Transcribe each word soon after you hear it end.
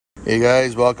Hey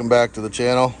guys, welcome back to the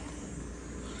channel.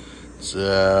 It's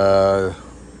July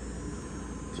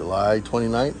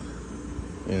 29th.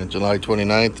 Yeah, July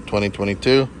 29th,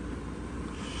 2022.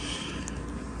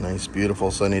 Nice, beautiful,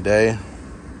 sunny day.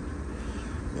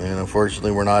 And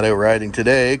unfortunately, we're not out riding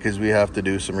today because we have to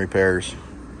do some repairs.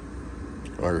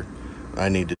 Or I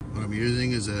need to. What I'm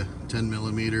using is a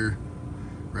 10mm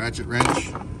ratchet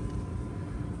wrench.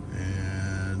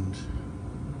 And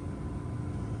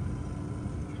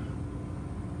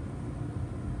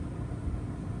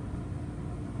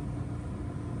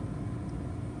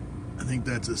I think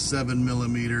that's a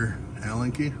 7mm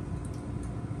Allen key.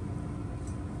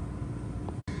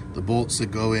 The bolts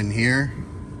that go in here,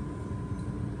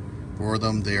 for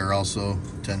them, they are also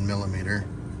 10mm.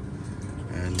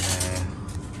 And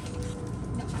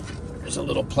there's a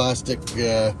little plastic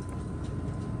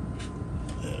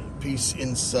piece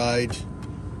inside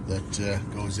that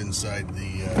goes inside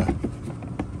the,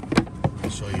 I'll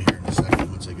show you here in a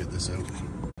second once I get this out.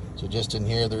 So just in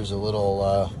here there's a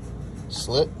little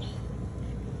slit,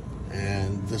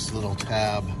 and this little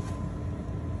tab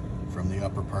from the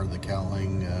upper part of the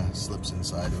cowling slips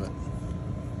inside of it.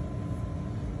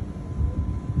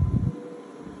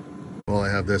 While I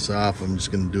have this off, I'm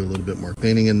just going to do a little bit more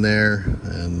cleaning in there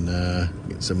and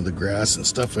get some of the grass and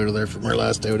stuff out of there from our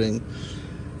last outing,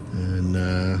 and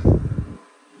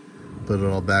put it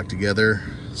all back together,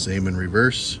 same in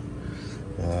reverse.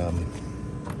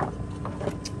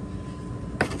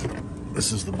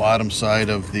 This is the bottom side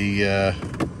of the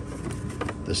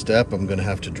step. I'm going to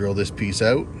have to drill this piece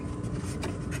out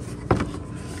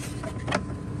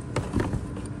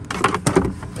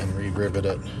and re-rivet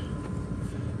it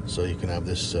so you can have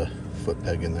this foot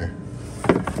peg in there.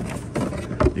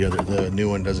 The new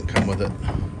one doesn't come with it.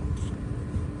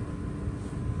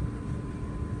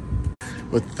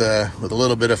 With a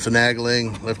little bit of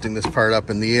finagling, lifting this part up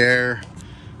in the air,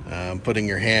 putting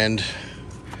your hand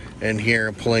in here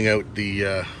and pulling out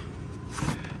the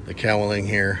cowling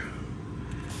here.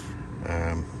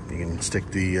 You can stick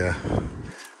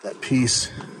that piece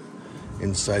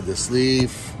inside the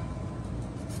sleeve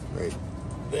right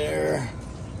there.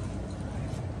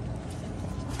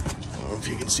 I don't know if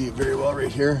you can see it very well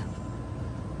right here.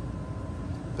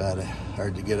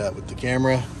 Hard to get at with the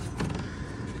camera.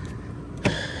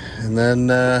 And then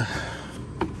the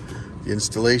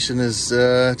installation is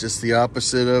just the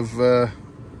opposite of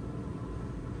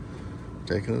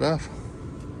taking it off.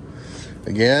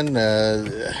 Again,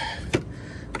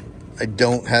 I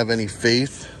don't have any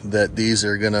faith that these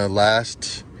are gonna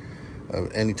last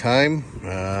any time.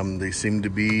 They seem to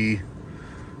be,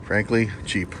 frankly,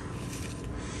 cheap.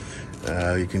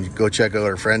 You can go check out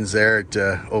our friends there at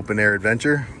Open Air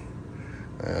Adventure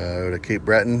out at Cape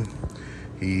Breton.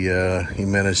 He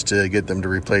managed to get them to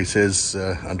replace his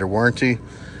under warranty.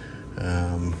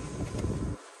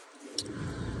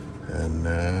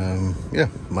 Yeah,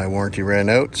 my warranty ran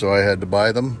out, so I had to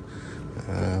buy them.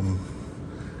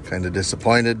 Kind of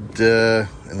disappointed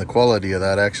in the quality of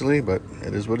that, actually, but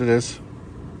it is what it is.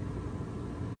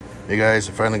 Hey guys,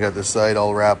 I finally got this side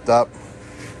all wrapped up.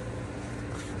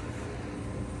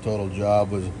 Total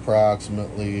job was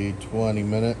approximately 20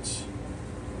 minutes.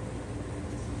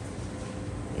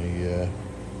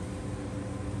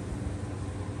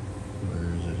 Where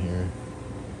is it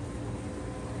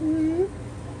here?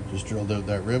 Just drilled out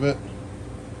that rivet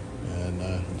and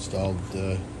installed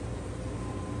a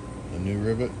new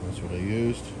rivet. That's what I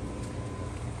used.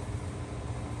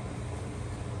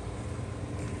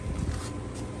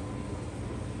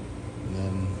 And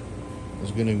then I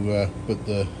was going to put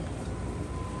the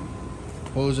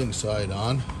opposing side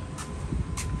on.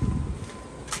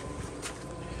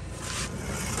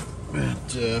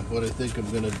 But what I think I'm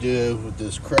going to do with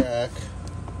this crack,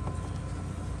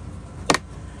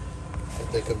 I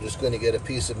think I'm just going to get a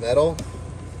piece of metal,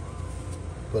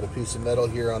 put a piece of metal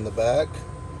here on the back,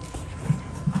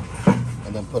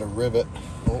 and then put a rivet.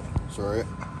 Oh, sorry.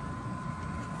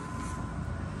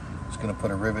 Just going to put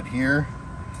a rivet here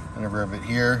and a rivet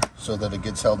here so that it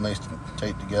gets held nice and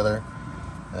tight together.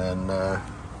 And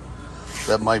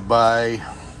that might buy,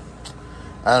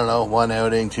 I don't know, 1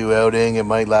 outing, 2 outing. It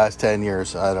might last 10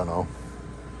 years. I don't know.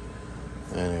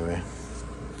 Anyway.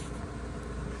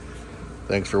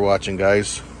 Thanks for watching,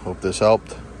 guys. Hope this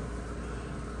helped.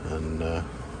 And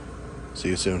see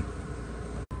you soon.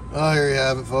 Oh, here you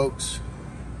have it, folks.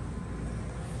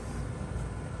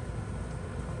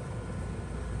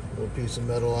 Little piece of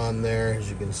metal on there. As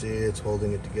you can see, it's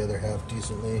holding it together half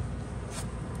decently.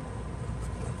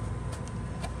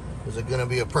 Is it going to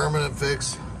be a permanent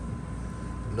fix?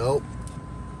 Nope.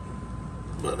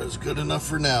 But it's good enough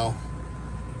for now.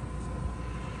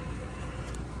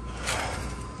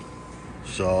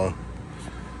 So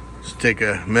let's take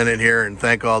a minute here and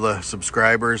thank all the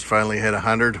subscribers. Finally hit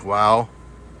 100. Wow.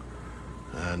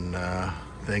 And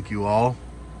thank you all.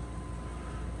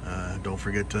 Don't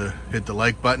forget to hit the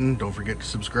like button. Don't forget to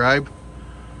subscribe.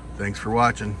 Thanks for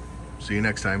watching. See you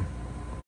next time.